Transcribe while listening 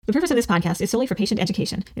The purpose of this podcast is solely for patient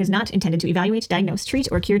education. It is not intended to evaluate, diagnose, treat,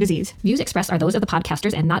 or cure disease. Views expressed are those of the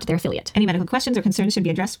podcasters and not their affiliate. Any medical questions or concerns should be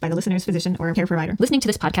addressed by the listener's physician or care provider. Listening to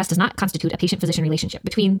this podcast does not constitute a patient-physician relationship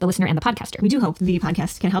between the listener and the podcaster. We do hope the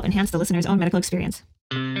podcast can help enhance the listener's own medical experience.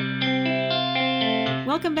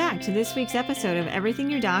 Welcome back to this week's episode of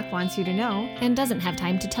Everything Your Doc Wants You to Know and Doesn't Have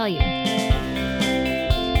Time to Tell You.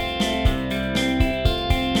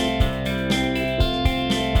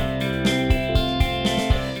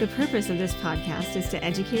 The purpose of this podcast is to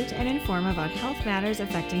educate and inform about health matters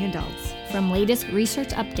affecting adults. From latest research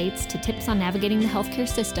updates to tips on navigating the healthcare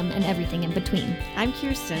system and everything in between. I'm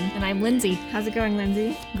Kirsten. And I'm Lindsay. How's it going,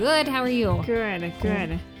 Lindsay? Good, how are you?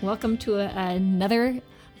 Good. Welcome to another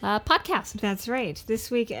podcast. That's right. This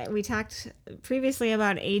week we talked previously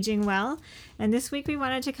about aging well, and this week we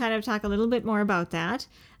wanted to kind of talk a little bit more about that,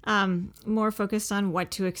 more focused on what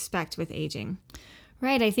to expect with aging.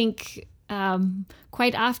 Right, I think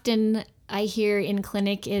quite often I hear in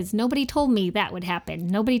clinic is nobody told me that would happen.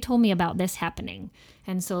 Nobody told me about this happening.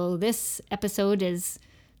 And so this episode is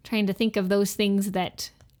trying to think of those things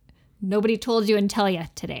that nobody told you and tell you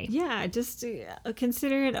today. Yeah, just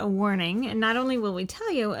consider it a warning. And not only will we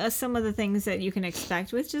tell you some of the things that you can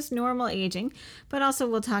expect with just normal aging, but also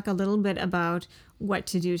we'll talk a little bit about what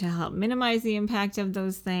to do to help minimize the impact of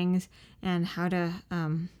those things and how to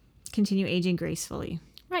continue aging gracefully.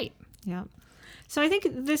 Right. Yeah. So I think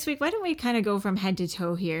this week, why don't we kind of go from head to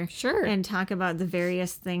toe here? Sure. And talk about the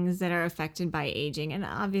various things that are affected by aging. And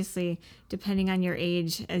obviously, depending on your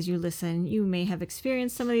age, as you listen, you may have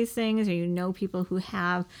experienced some of these things or you know people who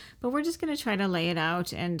have. But we're just going to try to lay it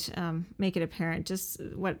out and make it apparent just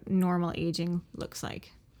what normal aging looks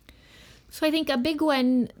like. So I think a big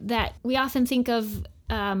one that we often think of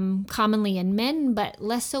commonly in men, but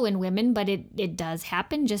less so in women, but it does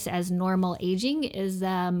happen just as normal aging, is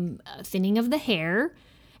thinning of the hair.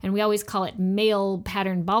 And we always call it male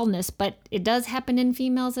pattern baldness, but it does happen in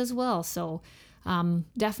females as well. So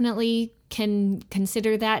definitely can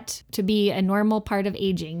consider that to be a normal part of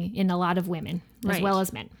aging in a lot of women, as well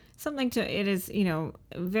as men. It is,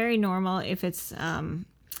 very normal if it's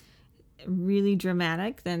really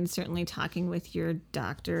dramatic, then certainly talking with your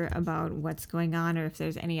doctor about what's going on or if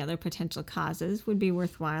there's any other potential causes would be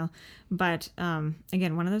worthwhile. But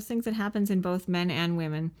again, one of those things that happens in both men and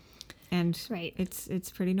women, and right.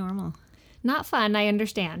 It's pretty normal. Not fun, I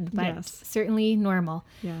understand, but yes. Certainly normal.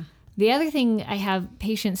 Yeah. The other thing I have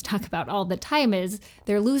patients talk about all the time is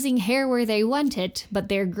they're losing hair where they want it, but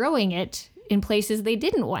they're growing it in places they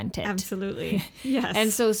didn't want it. Absolutely. Yes.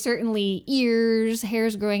 And so certainly ears,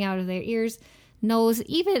 hairs growing out of their ears, nose.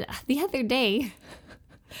 Even the other day,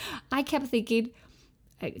 I kept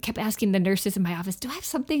asking the nurses in my office, do I have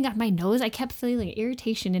something on my nose? I kept feeling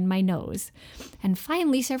irritation in my nose. And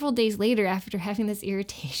finally, several days later, after having this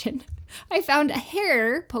irritation, I found a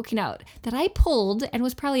hair poking out that I pulled and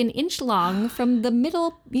was probably an inch long from the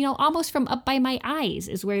middle, almost from up by my eyes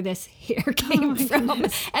is where this hair came from.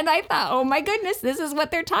 Goodness. And I thought, oh my goodness, this is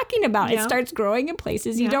what they're talking about. Yeah. It starts growing in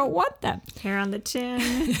places you don't want them. Hair on the chin,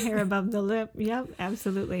 hair above the lip. Yep,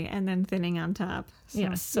 absolutely. And then thinning on top.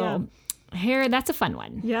 So hair, that's a fun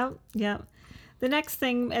one. Yep. The next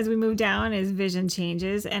thing as we move down is vision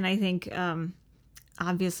changes. And I think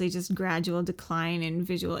obviously just gradual decline in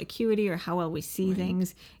visual acuity or how well we see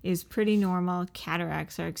things is pretty normal.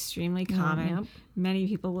 Cataracts are extremely common. Yep. Many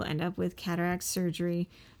people will end up with cataract surgery.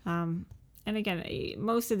 And again,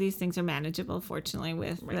 most of these things are manageable, fortunately,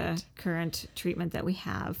 with the current treatment that we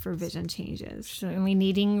have for vision changes. Certainly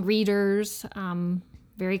needing readers,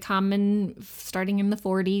 very common starting in the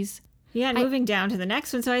 40s. Yeah, and moving down to the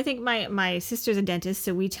next one. So I think my sister's a dentist,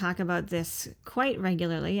 so we talk about this quite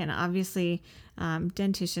regularly. And obviously,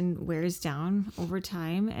 dentition wears down over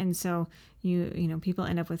time. And so, people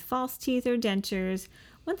end up with false teeth or dentures.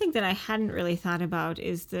 One thing that I hadn't really thought about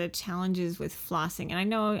is the challenges with flossing.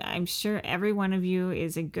 And I'm sure every one of you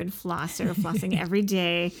is a good flosser, flossing every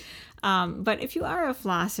day. But if you are a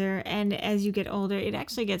flosser and as you get older, it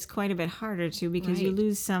actually gets quite a bit harder too because you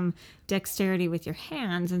lose some dexterity with your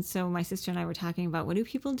hands. And so my sister and I were talking about what do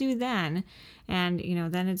people do then? And,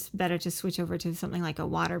 then it's better to switch over to something like a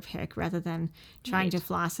water pick rather than trying to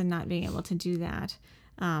floss and not being able to do that.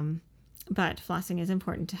 But flossing is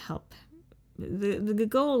important to help. The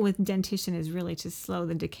goal with dentition is really to slow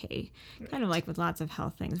the decay, kind of like with lots of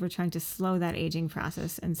health things. We're trying to slow that aging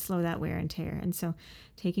process and slow that wear and tear. And so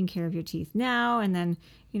taking care of your teeth now and then,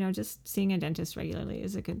 just seeing a dentist regularly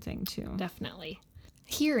is a good thing too. Definitely.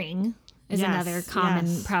 Hearing is another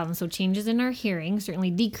common problem. So changes in our hearing,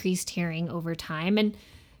 certainly decreased hearing over time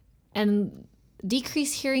and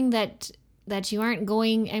decreased hearing that that you aren't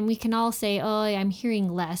going, and we can all say, oh, I'm hearing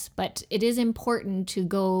less, but it is important to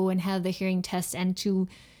go and have the hearing test and to,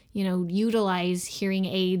 utilize hearing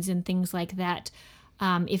aids and things like that.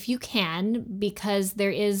 If you can, because there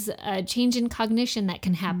is a change in cognition that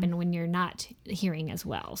can happen when you're not hearing as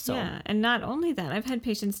well. So yeah, and not only that, I've had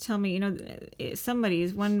patients tell me,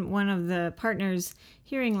 one of the partners'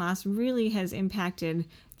 hearing loss really has impacted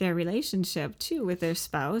their relationship too with their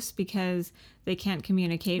spouse because they can't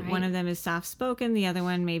communicate. Right. One of them is soft-spoken, the other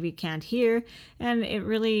one maybe can't hear, and it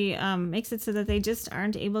really makes it so that they just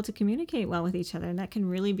aren't able to communicate well with each other, and that can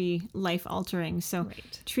really be life-altering. So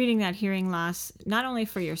Right. treating that hearing loss, not only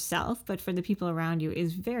for yourself, but for the people around you,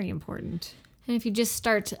 is very important. And if you just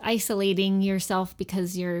start isolating yourself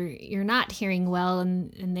because you're not hearing well,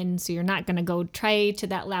 and then so you're not going to go try to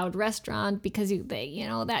that loud restaurant because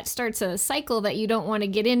that starts a cycle that you don't want to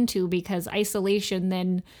get into, because isolation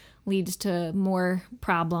then leads to more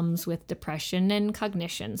problems with depression and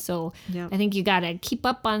cognition. So Yep. I think you got to keep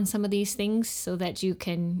up on some of these things so that you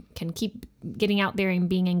can keep getting out there and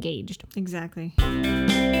being engaged. Exactly.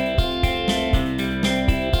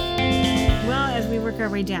 Well, as we work our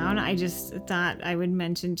way down, I just thought I would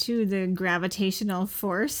mention too the gravitational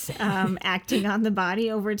force acting on the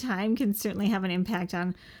body over time can certainly have an impact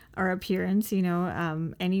on our appearance.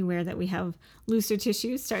 Anywhere that we have looser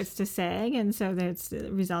tissue starts to sag, and so that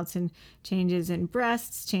results in changes in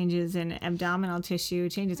breasts, changes in abdominal tissue,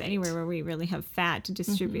 changes anywhere where we really have fat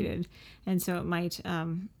distributed, and so it might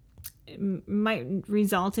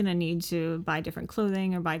result in a need to buy different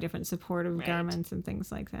clothing or buy different supportive Right. garments and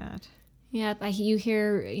things like that. Yeah, you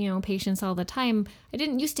hear, patients all the time, I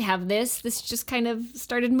didn't used to have this. This just kind of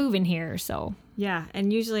started moving here. So, Yeah,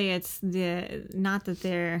 and usually it's not that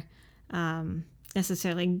they're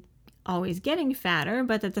necessarily always getting fatter,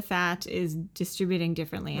 but that the fat is distributing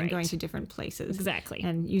differently and Right. going to different places. Exactly.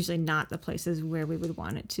 And usually not the places where we would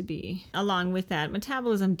want it to be. Along with that,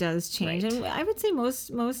 metabolism does change. Right. And I would say most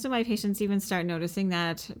of my patients even start noticing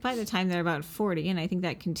that by the time they're about 40, and I think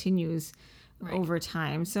that continues Right. over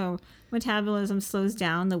time. So metabolism slows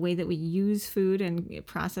down. The way that we use food and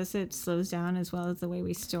process it slows down, as well as the way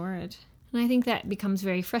we store it. and I think that becomes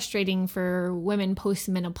very frustrating for women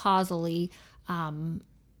postmenopausally.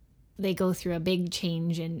 They go through a big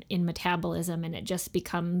change in metabolism, and it just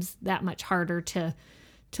becomes that much harder to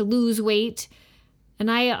lose weight. And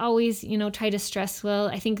I always, try to stress, well,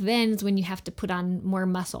 I think then is when you have to put on more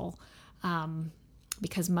muscle,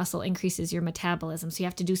 because muscle increases your metabolism. So you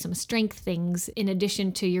have to do some strength things in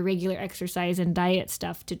addition to your regular exercise and diet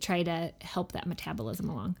stuff to try to help that metabolism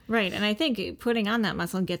along. Right. And I think putting on that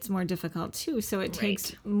muscle gets more difficult too. So it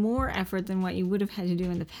takes more effort than what you would have had to do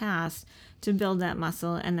in the past to build that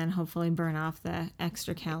muscle and then hopefully burn off the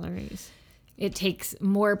extra calories. It takes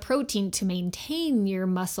more protein to maintain your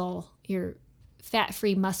muscle, your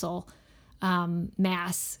fat-free muscle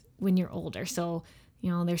mass when you're older. So,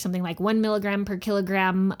 there's something like 1 milligram per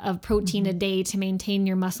kilogram of protein a day to maintain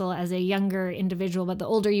your muscle as a younger individual. But the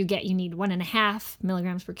older you get, you need 1.5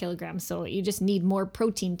 milligrams per kilogram. So you just need more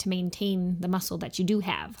protein to maintain the muscle that you do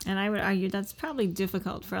have. And I would argue that's probably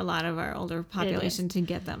difficult for a lot of our older population to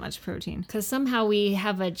get that much protein. Because somehow we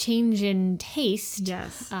have a change in taste.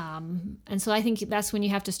 Yes. And so I think that's when you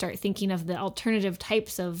have to start thinking of the alternative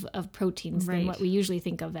types of proteins than Right. what we usually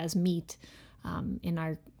think of as meat in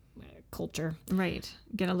our culture. Right.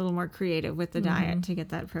 Get a little more creative with the diet to get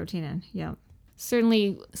that protein in. Yep.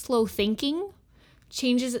 Certainly slow thinking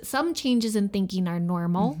some changes in thinking are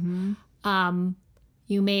normal.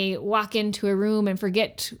 You may walk into a room and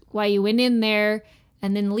forget why you went in there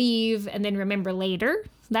and then leave and then remember later.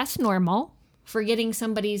 That's normal. Forgetting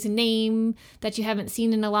somebody's name that you haven't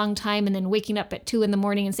seen in a long time and then waking up at 2 a.m.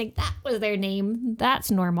 and saying that was their name.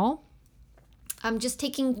 That's normal. Just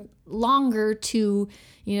taking longer to,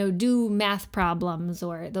 do math problems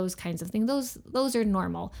or those kinds of things. Those are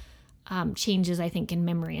normal changes, I think, in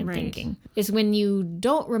memory and Right. thinking. Is when you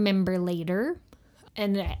don't remember later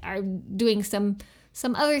and are doing some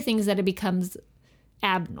other things that it becomes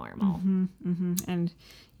abnormal. And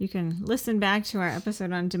you can listen back to our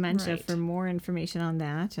episode on dementia Right. for more information on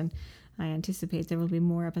that. And I anticipate there will be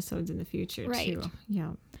more episodes in the future Right. too.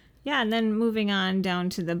 Yeah. Yeah, and then moving on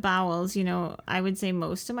down to the bowels, I would say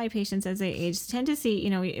most of my patients as they age tend to see,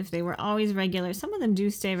 if they were always regular, some of them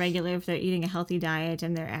do stay regular if they're eating a healthy diet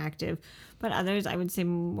and they're active. But others, I would say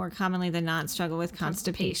more commonly than not, struggle with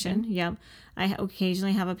constipation. Yep. I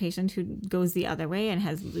occasionally have a patient who goes the other way and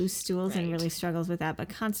has loose stools and Right. really struggles with that. But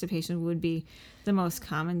constipation would be the most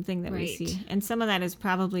common thing that we Right. see. And some of that is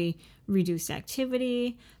probably reduced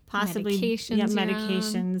activity, possibly Medications you're on.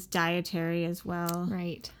 medications, dietary as well.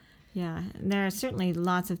 Right. Yeah, and there are certainly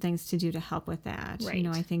lots of things to do to help with that. Right.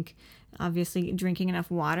 I think obviously drinking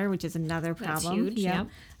enough water, which is another problem. That's huge.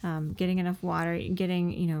 Yep. Getting enough water,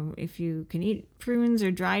 getting, if you can eat prunes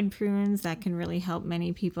or dried prunes, that can really help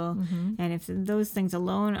many people. Mm-hmm. And if those things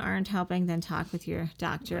alone aren't helping, then talk with your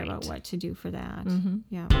doctor Right. about what to do for that. Mm-hmm.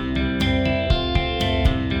 Yeah.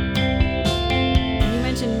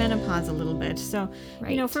 Mentioned menopause a little bit. So,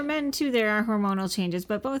 Right. for men too, there are hormonal changes,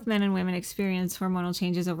 but both men and women experience hormonal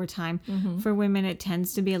changes over time. Mm-hmm. For women, it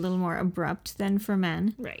tends to be a little more abrupt than for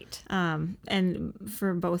men. Right. And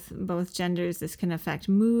for both genders, this can affect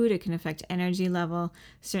mood, it can affect energy level,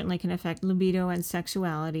 certainly can affect libido and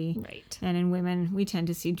sexuality. Right. And in women, we tend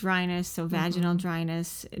to see dryness, so vaginal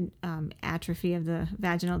dryness, atrophy of the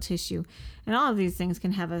vaginal tissue. And all of these things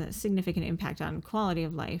can have a significant impact on quality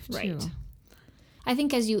of life too. Right. I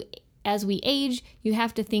think as we age, you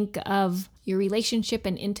have to think of your relationship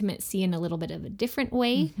and intimacy in a little bit of a different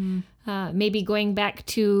way. Mm-hmm. Maybe going back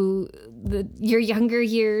to your younger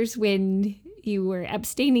years when you were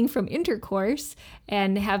abstaining from intercourse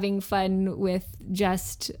and having fun with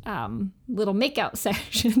just little makeout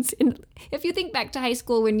sessions. And if you think back to high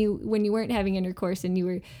school when you weren't having intercourse and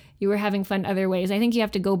you were having fun other ways, I think you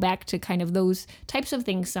have to go back to kind of those types of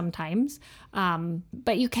things sometimes.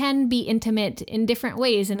 But you can be intimate in different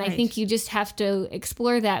ways. And Right. I think you just have to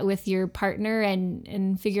explore that with your partner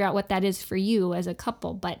and figure out what that is for you as a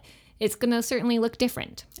couple. But it's going to certainly look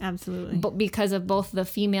different. Absolutely. But because of both the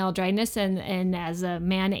female dryness and as a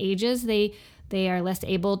man ages, they are less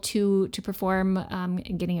able to perform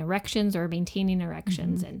getting erections or maintaining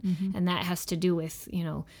erections. And that has to do with,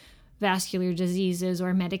 vascular diseases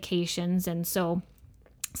or medications. And so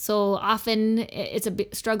often it's a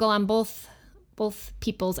big struggle on both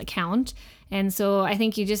people's account. And so I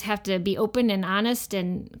think you just have to be open and honest,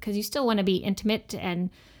 and because you still want to be intimate, and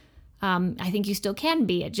I think you still can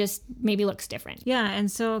be. It just maybe looks different. Yeah, and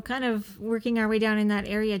so kind of working our way down in that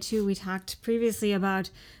area too, we talked previously about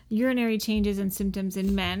urinary changes and symptoms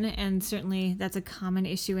in men, and certainly that's a common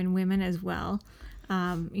issue in women as well.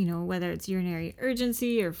 Whether it's urinary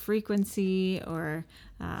urgency or frequency or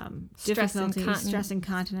difficulty, stress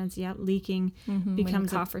incontinence, leaking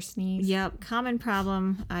becomes cough or sneeze. Common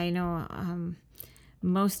problem. I know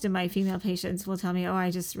most of my female patients will tell me, "Oh,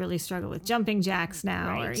 I just really struggle with jumping jacks now,"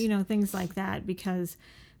 Right. or things like that because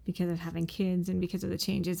of having kids and because of the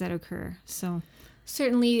changes that occur. So.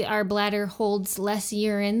 Certainly, our bladder holds less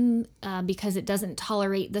urine because it doesn't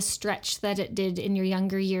tolerate the stretch that it did in your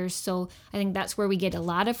younger years. So I think that's where we get a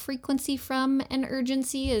lot of frequency from, and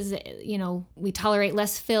urgency is, we tolerate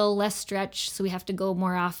less fill, less stretch, so we have to go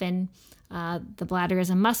more often. The bladder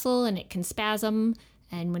is a muscle and it can spasm.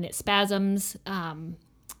 And when it spasms,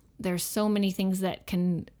 there's so many things that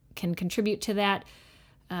can contribute to that.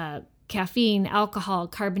 Caffeine, alcohol,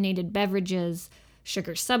 carbonated beverages,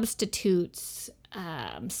 sugar substitutes,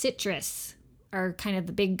 citrus are kind of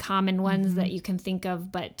the big common ones that you can think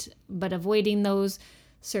of, but avoiding those.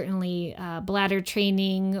 Certainly bladder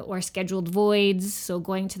training or scheduled voids, so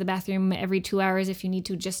going to the bathroom every 2 hours if you need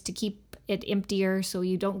to, just to keep it emptier so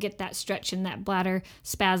you don't get that stretch in that bladder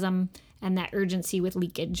spasm and that urgency with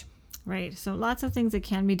leakage. Right. So lots of things that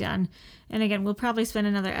can be done. And again, we'll probably spend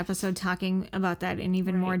another episode talking about that in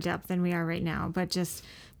even more depth than we are right now. But just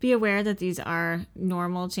be aware that these are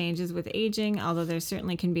normal changes with aging, although there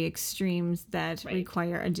certainly can be extremes that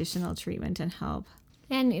require additional treatment and help.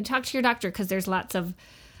 And talk to your doctor, because there's lots of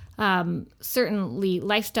certainly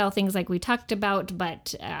lifestyle things like we talked about,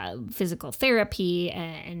 but physical therapy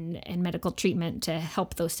and medical treatment to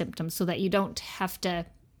help those symptoms so that you don't have to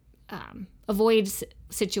avoid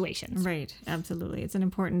situations. Right. Absolutely. It's an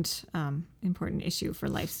important issue for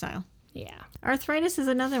lifestyle. Yeah. Arthritis is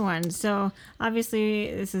another one. So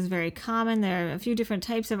obviously this is very common. There are a few different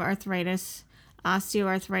types of arthritis.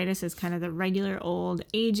 Osteoarthritis is kind of the regular old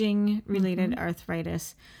aging related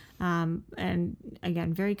arthritis. And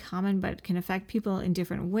again, very common, but can affect people in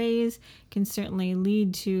different ways, can certainly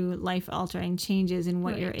lead to life-altering changes in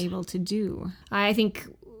what you're able to do. I think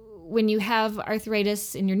when you have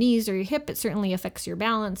arthritis in your knees or your hip, it certainly affects your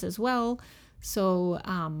balance as well. So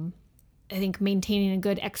I think maintaining a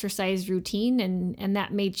good exercise routine, and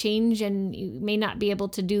that may change, and you may not be able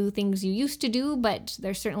to do things you used to do, but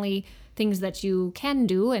there's certainly things that you can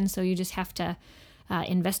do. And so you just have to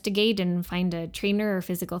investigate and find a trainer or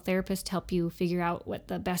physical therapist to help you figure out what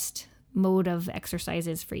the best mode of exercise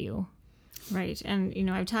is for you. Right. And,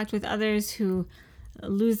 I've talked with others who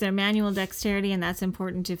lose their manual dexterity, and that's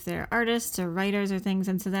important if they're artists or writers or things.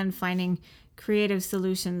 And so then finding creative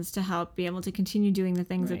solutions to help be able to continue doing the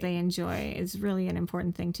things that they enjoy is really an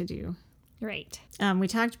important thing to do. Right. We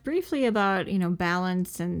talked briefly about,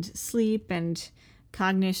 balance and sleep and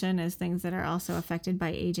cognition as things that are also affected by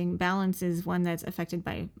aging. Balance is one that's affected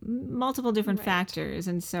by multiple different factors.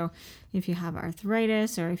 And so if you have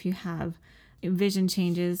arthritis or if you have vision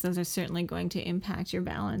changes, those are certainly going to impact your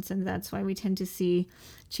balance. And that's why we tend to see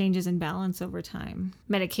changes in balance over time.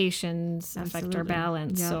 Medications affect our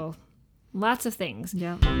balance. Yep. So lots of things.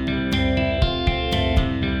 Yeah.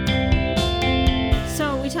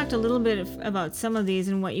 So we talked a little bit about some of these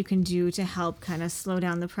and what you can do to help kind of slow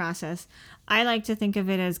down the process. I like to think of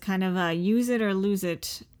it as kind of a use it or lose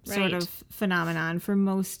it sort of phenomenon for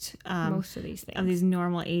most of these things. Of these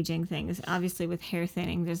normal aging things. Obviously with hair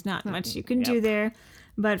thinning, there's not much you can do there.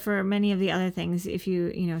 But for many of the other things, if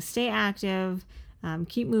you stay active,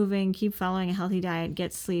 keep moving, keep following a healthy diet,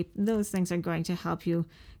 get sleep, those things are going to help you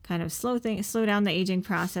kind of slow down the aging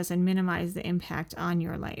process and minimize the impact on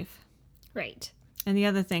your life. Right. And the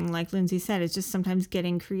other thing, like Lindsay said, is just sometimes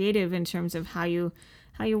getting creative in terms of how you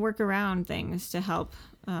work around things to help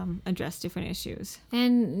address different issues.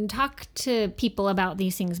 And talk to people about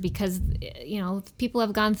these things because, people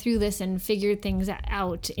have gone through this and figured things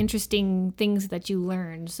out, interesting things that you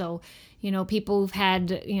learned. So, people who've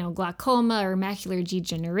had, glaucoma or macular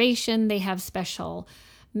degeneration, they have special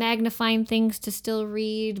magnifying things to still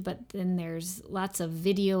read, but then there's lots of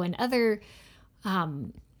video and other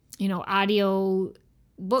audio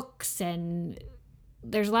books, and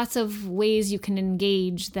there's lots of ways you can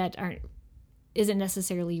engage that isn't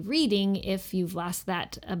necessarily reading if you've lost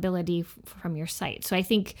that ability from your sight. So I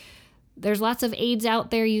think there's lots of aids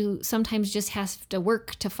out there. You sometimes just have to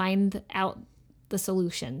work to find out the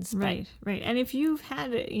solutions. Right. And if you've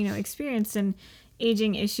had, experienced an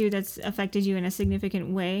aging issue that's affected you in a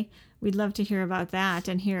significant way, we'd love to hear about that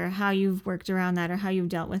and hear how you've worked around that or how you've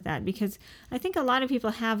dealt with that, because I think a lot of people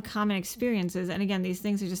have common experiences. And again, these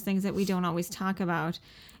things are just things that we don't always talk about.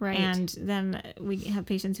 Right. And then we have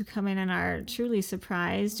patients who come in and are truly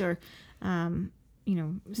surprised or, I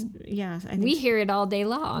think we hear it all day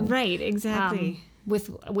long. Right, exactly.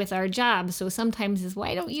 With our job. So sometimes is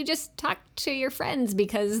why don't you just talk to your friends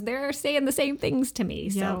because they're saying the same things to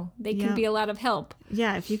me. So they can be a lot of help.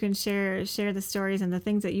 Yeah, if you can share the stories and the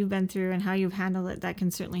things that you've been through and how you've handled it, that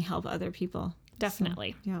can certainly help other people.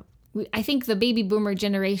 Definitely. So, I think the baby boomer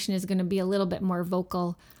generation is going to be a little bit more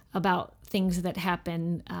vocal about things that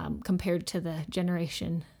happen compared to the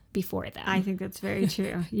generation before that. I think that's very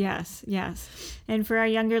true. Yes. And for our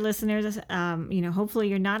younger listeners, hopefully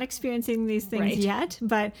you're not experiencing these things yet.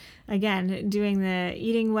 But again, doing the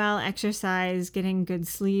eating well, exercise, getting good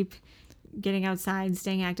sleep, getting outside,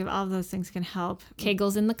 staying active, all of those things can help.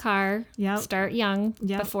 Kegels in the car. Yep. Start young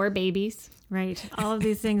before babies. Right. All of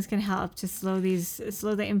these things can help to slow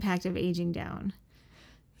the impact of aging down.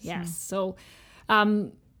 Yes. So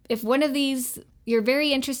if one of these you're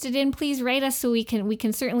very interested in, please write us so we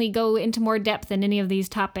can certainly go into more depth in any of these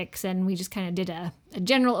topics. And we just kind of did a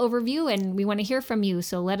general overview, and we want to hear from you.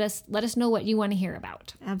 So let us know what you want to hear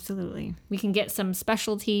about. Absolutely. We can get some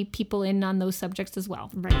specialty people in on those subjects as well.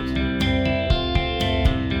 Right.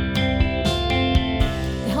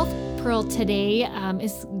 The Health Pearl today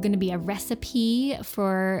is going to be a recipe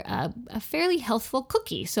for a fairly healthful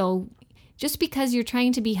cookie. So just because you're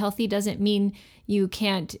trying to be healthy doesn't mean you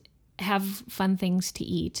can't have fun things to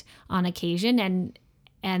eat on occasion.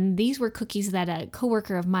 And these were cookies that a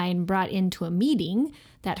coworker of mine brought into a meeting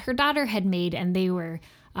that her daughter had made, and they were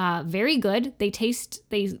very good. They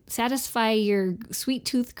satisfy your sweet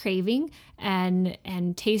tooth craving and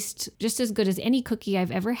taste just as good as any cookie I've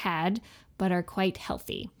ever had, but are quite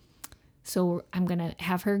healthy. So I'm going to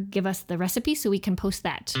have her give us the recipe so we can post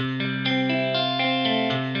that.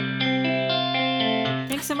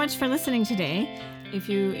 Thanks so much for listening today. If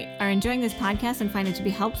you are enjoying this podcast and find it to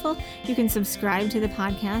be helpful, you can subscribe to the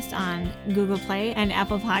podcast on Google Play and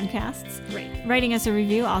Apple Podcasts. Right. Writing us a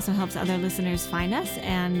review also helps other listeners find us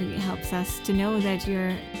and helps us to know that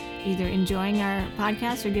you're either enjoying our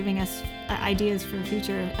podcast or giving us ideas for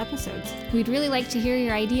future episodes. We'd really like to hear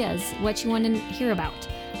your ideas, what you want to hear about,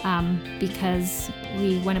 because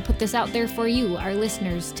we want to put this out there for you, our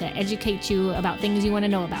listeners, to educate you about things you want to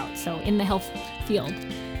know about. So in the health field.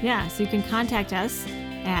 Yeah, so you can contact us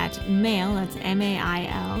at mail, that's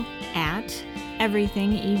MAIL, at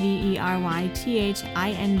everything,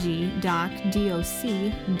 EVERYTHING,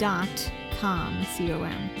 doc.com,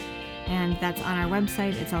 COM. And that's on our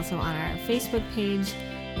website. It's also on our Facebook page.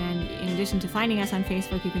 And in addition to finding us on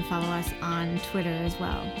Facebook, you can follow us on Twitter as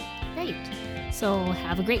well. Great. So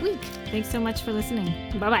have a great week. Thanks so much for listening.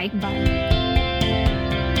 Bye-bye. Bye.